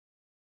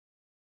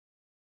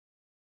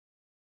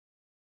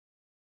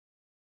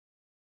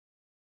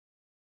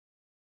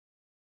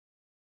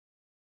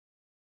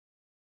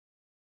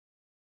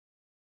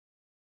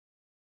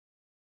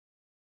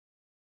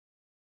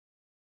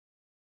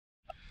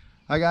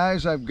Hi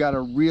guys, I've got a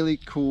really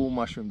cool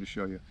mushroom to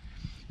show you.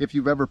 If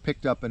you've ever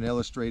picked up an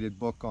illustrated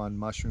book on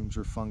mushrooms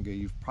or fungi,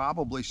 you've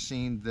probably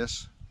seen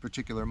this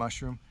particular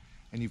mushroom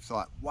and you've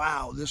thought,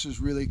 wow, this is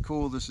really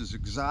cool, this is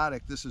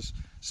exotic, this is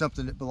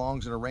something that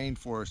belongs in a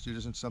rainforest. It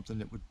isn't something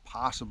that would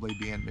possibly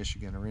be in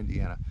Michigan or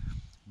Indiana.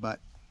 But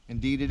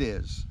indeed it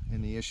is.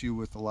 And the issue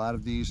with a lot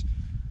of these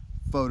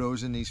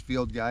photos in these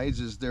field guides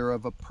is they're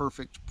of a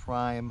perfect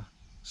prime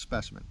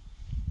specimen.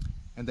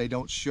 And they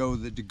don't show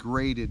the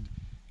degraded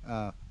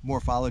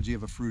morphology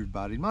of a fruited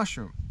bodied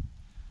mushroom.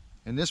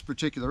 In this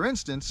particular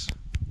instance,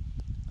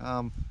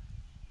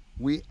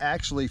 we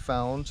actually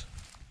found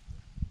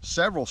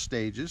several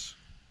stages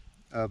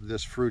of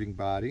this fruiting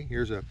body.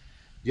 Here's a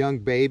young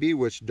baby,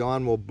 which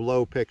Dawn will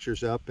blow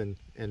pictures up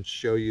and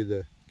show you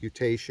the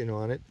gutation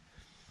on it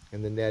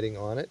and the netting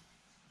on it.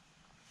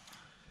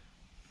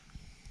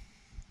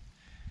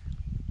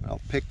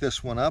 I'll pick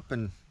this one up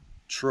and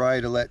try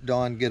to let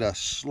Dawn get a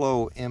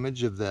slow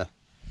image of the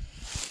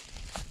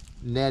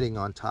netting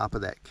on top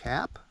of that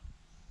cap.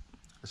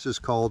 This is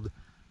called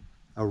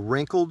a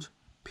wrinkled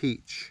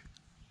peach.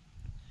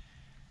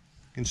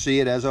 You can see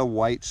it has a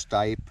white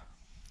stipe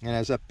and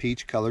has a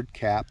peach colored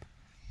cap,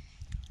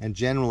 and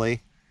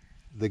generally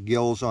the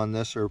gills on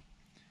this are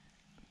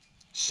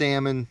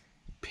salmon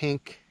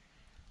pink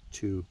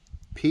to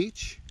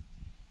peach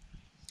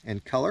in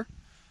color.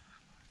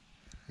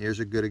 Here's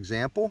a good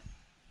example.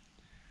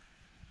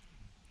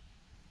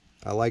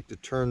 I like to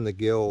turn the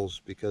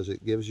gills because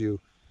it gives you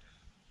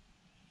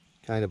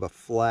kind of a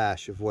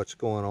flash of what's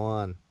going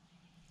on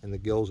in the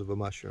gills of a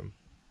mushroom.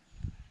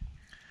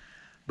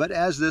 But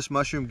as this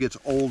mushroom gets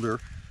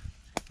older,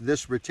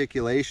 this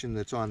reticulation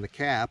that's on the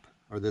cap,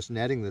 or this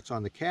netting that's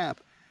on the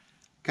cap,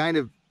 kind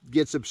of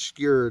gets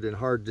obscured and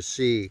hard to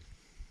see.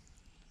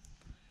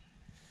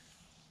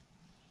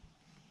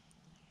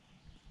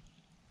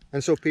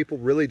 And so people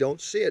really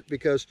don't see it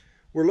because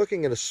we're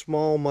looking at a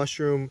small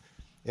mushroom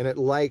and it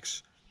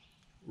likes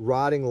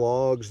rotting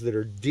logs that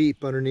are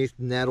deep underneath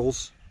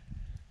nettles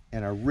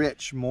and a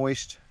rich,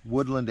 moist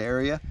woodland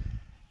area.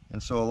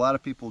 And so a lot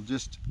of people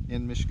just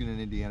in Michigan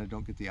and Indiana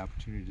don't get the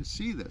opportunity to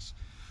see this.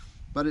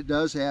 But it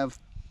does have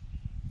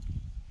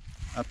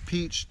a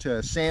peach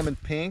to salmon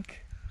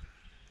pink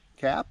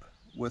cap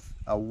with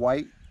a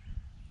white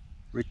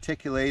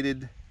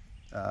reticulated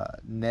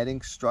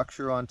netting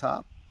structure on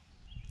top.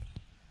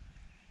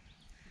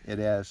 It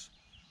has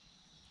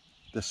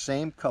the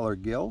same color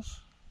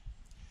gills.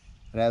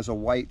 It has a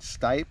white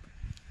stipe.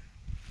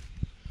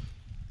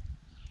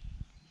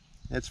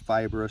 It's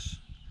fibrous.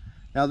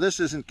 Now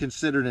this isn't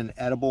considered an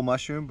edible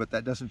mushroom, but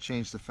that doesn't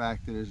change the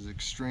fact that it is an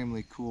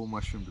extremely cool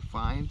mushroom to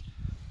find.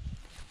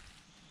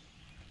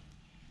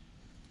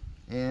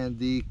 And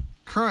the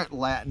current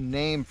Latin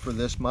name for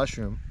this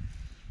mushroom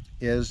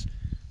is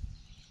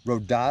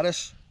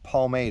Rhodotus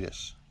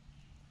palmatus.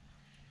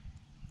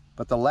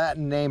 But the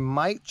Latin name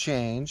might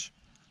change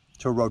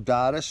to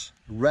Rhodotus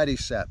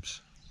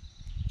reticeps,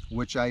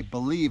 which I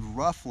believe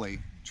roughly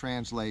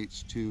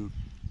translates to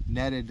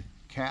netted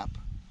cap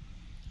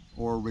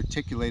or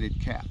reticulated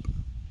cap.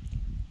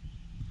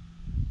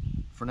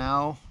 For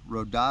now,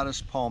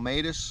 Rhodotus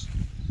palmatus,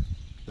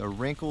 the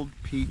wrinkled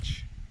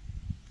peach.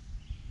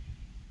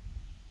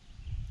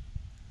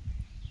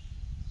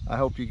 I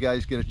hope you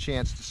guys get a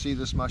chance to see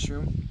this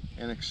mushroom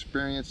and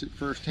experience it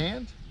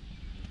firsthand.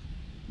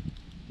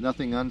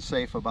 Nothing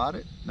unsafe about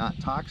it, not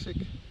toxic,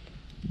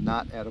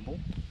 not edible.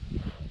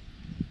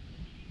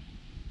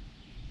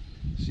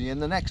 See you in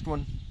the next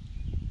one.